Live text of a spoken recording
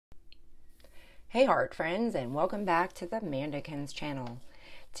Hey art friends, and welcome back to the Mandakyns Channel.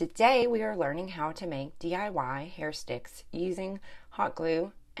 Today we are learning how to make DIY hair sticks using hot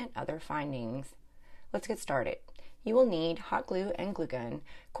glue and other findings. Let's get started. You will need hot glue and glue gun,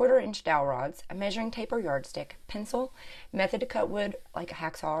 1/4-inch dowel rods, a measuring tape or yardstick, pencil, method to cut wood like a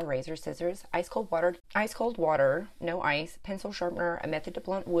hacksaw, razor, scissors, ice cold water, no ice, pencil sharpener, a method to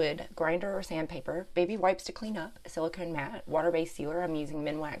blunt wood, grinder or sandpaper, baby wipes to clean up, a silicone mat, water-based sealer, I'm using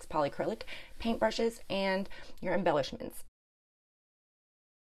Minwax polyacrylic, paintbrushes, and your embellishments.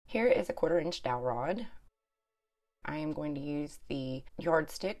 Here is a 1/4-inch dowel rod. I am going to use the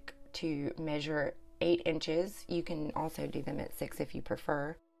yardstick to measure 8 inches. You can also do them at 6 if you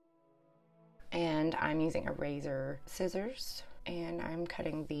prefer. And I'm using a razor scissors and I'm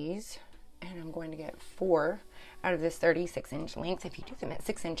cutting these, and I'm going to get 4 out of this 36-inch length. If you do them at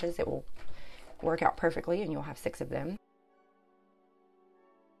 6 inches, it will work out perfectly and you'll have 6 of them.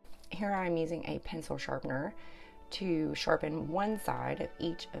 Here I'm using a pencil sharpener to sharpen one side of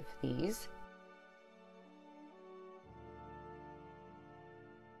each of these.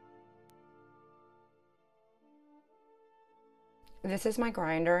 This is my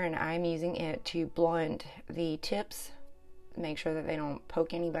grinder and I'm using it to blunt the tips, make sure that they don't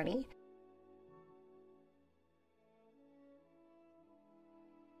poke anybody.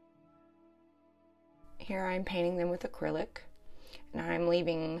 Here I'm painting them with acrylic, and I'm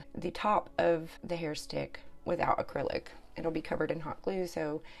leaving the top of the hair stick without acrylic. It'll be covered in hot glue,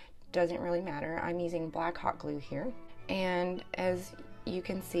 so it doesn't really matter. I'm using black hot glue here, and as you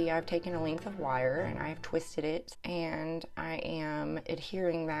can see, I've taken a length of wire and I've twisted it, and I am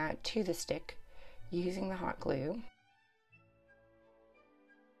adhering that to the stick using the hot glue.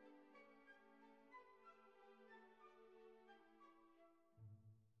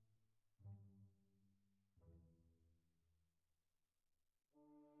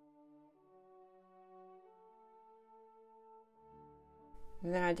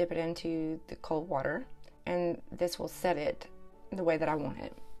 Then I dip it into the cold water, and this will set it the way that I want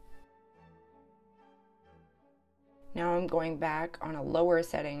it. Now I'm going back on a lower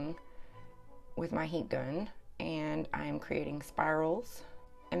setting with my heat gun, and I'm creating spirals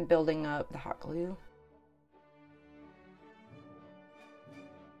and building up the hot glue.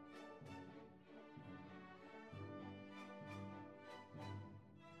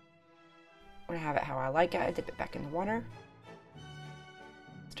 When I have it how I like it, I dip it back in the water.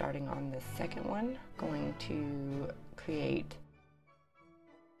 Starting on the second one, going to create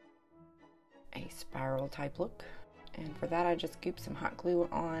a spiral type look, and for that I just scoop some hot glue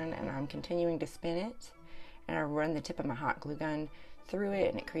on, and I'm continuing to spin it, and I run the tip of my hot glue gun through it,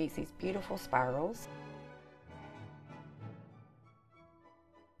 and it creates these beautiful spirals.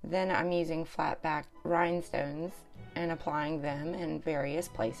 Then I'm using flat back rhinestones and applying them in various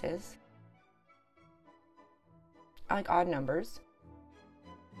places. I like odd numbers.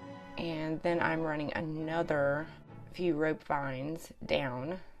 And then I'm running another few rope vines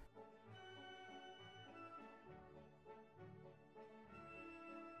down.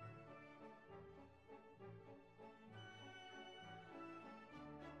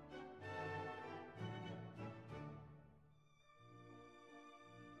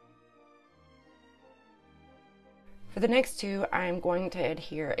 For the next two, I'm going to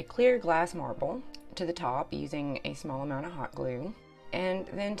adhere a clear glass marble to the top using a small amount of hot glue. And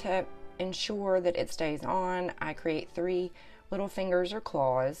then to ensure that it stays on, I create 3 little fingers or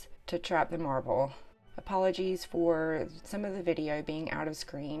claws to trap the marble. Apologies for some of the video being out of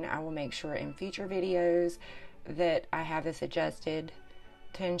screen. I will make sure in future videos that I have this adjusted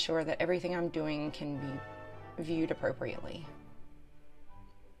to ensure that everything I'm doing can be viewed appropriately.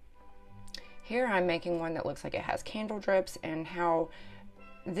 Here I'm making one that looks like it has candle drips, and how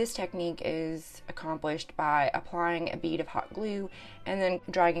this technique is accomplished by applying a bead of hot glue and then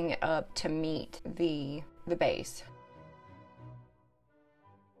dragging it up to meet the base.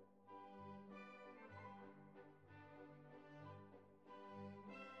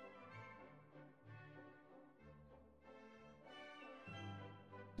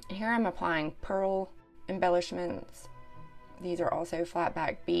 Here I'm applying pearl embellishments. These are also flat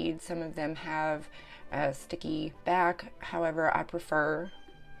back beads. Some of them have a sticky back. However, I prefer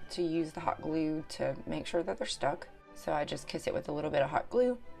to use the hot glue to make sure that they're stuck. So I just kiss it with a little bit of hot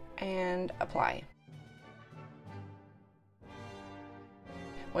glue and apply.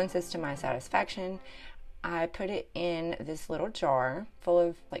 Once it's to my satisfaction, I put it in this little jar full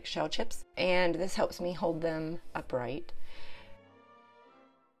of like shell chips, and this helps me hold them upright.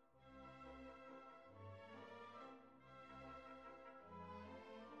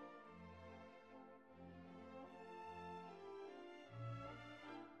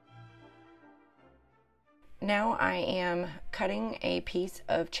 Now I am cutting a piece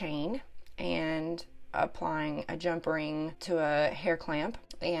of chain and applying a jump ring to a hair clamp,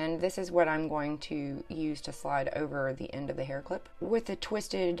 and this is what I'm going to use to slide over the end of the hair clip. With the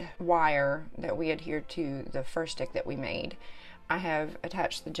twisted wire that we adhered to the first stick that we made, I have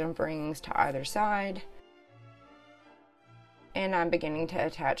attached the jump rings to either side, and I'm beginning to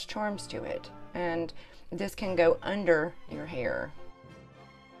attach charms to it, and this can go under your hair.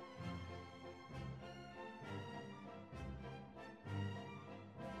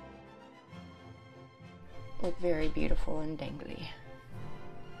 Look very beautiful and dangly.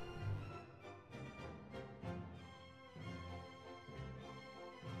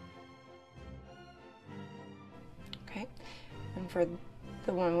 Okay, and for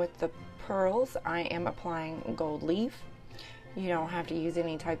the one with the pearls, I am applying gold leaf. You don't have to use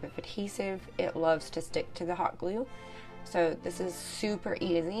any type of adhesive. It loves to stick to the hot glue, so this is super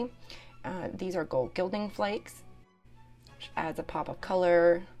easy. These are gold gilding flakes, which adds a pop of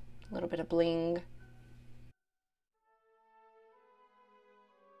color, a little bit of bling.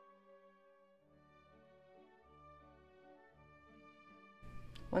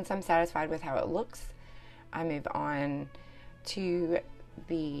 Once I'm satisfied with how it looks, I move on to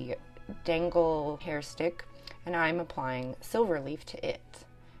the dangle hair stick, and I'm applying silver leaf to it.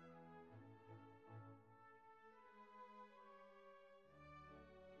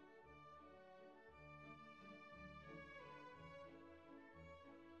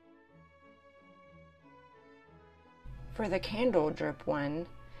 For the candle drip one,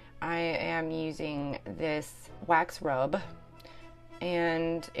 I am using this wax rub,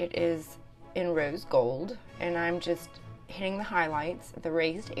 and it is in rose gold, and I'm just hitting the highlights, the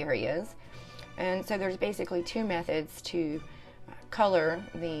raised areas. And so there's basically two methods to color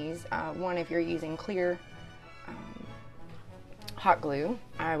these. One, if you're using clear hot glue,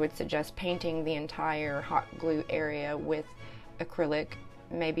 I would suggest painting the entire hot glue area with acrylic,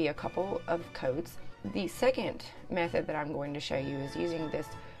 maybe a couple of coats. The second method that I'm going to show you is using this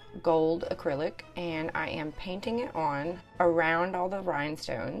gold acrylic, and I am painting it on around all the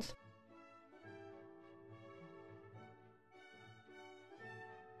rhinestones.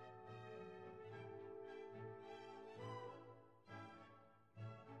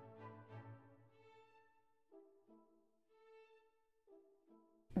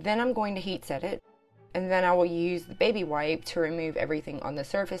 Then I'm going to heat set it, and then I will use the baby wipe to remove everything on the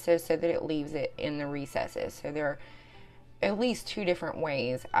surfaces so that it leaves it in the recesses. So there are at least two different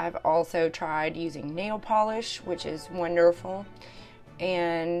ways. I've also tried using nail polish, which is wonderful,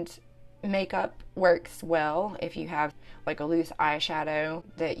 and makeup works well if you have like a loose eyeshadow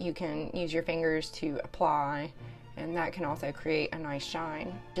that you can use your fingers to apply, and that can also create a nice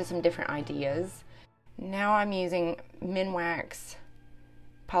shine. Just some different ideas. Now I'm using Minwax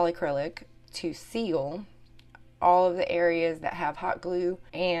polyacrylic to seal all of the areas that have hot glue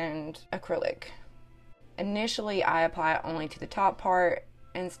and acrylic. Initially, I apply it only to the top part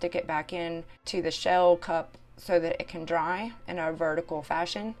and stick it back in to the shell cup so that it can dry in a vertical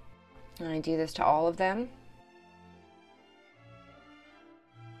fashion. And I do this to all of them.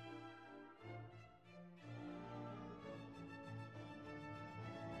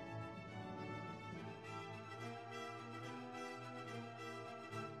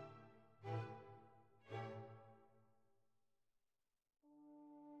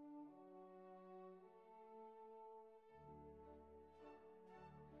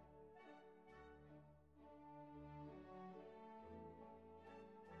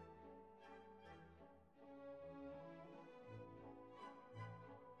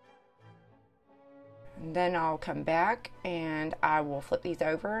 Then I'll come back and I will flip these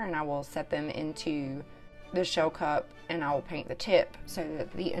over and I will set them into the shell cup, and I will paint the tip so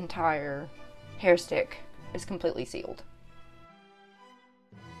that the entire hair stick is completely sealed.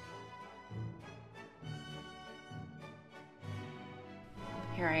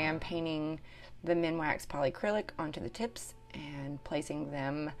 Here I am painting the Minwax polyacrylic onto the tips and placing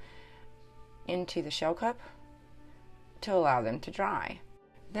them into the shell cup to allow them to dry.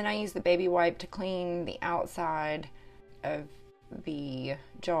 Then I use the baby wipe to clean the outside of the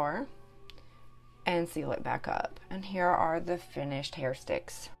jar and seal it back up. And here are the finished hair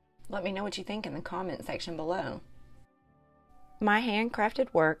sticks. Let me know what you think in the comment section below. My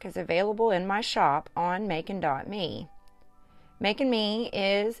handcrafted work is available in my shop on Mandakyns.me. Mandakyns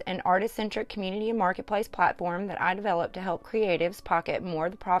is an artist-centric community and marketplace platform that I developed to help creatives pocket more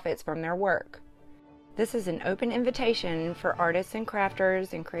of the profits from their work. This is an open invitation for artists and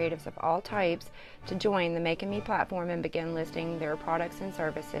crafters and creatives of all types to join the Mandakyns platform and begin listing their products and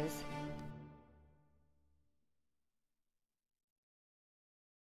services.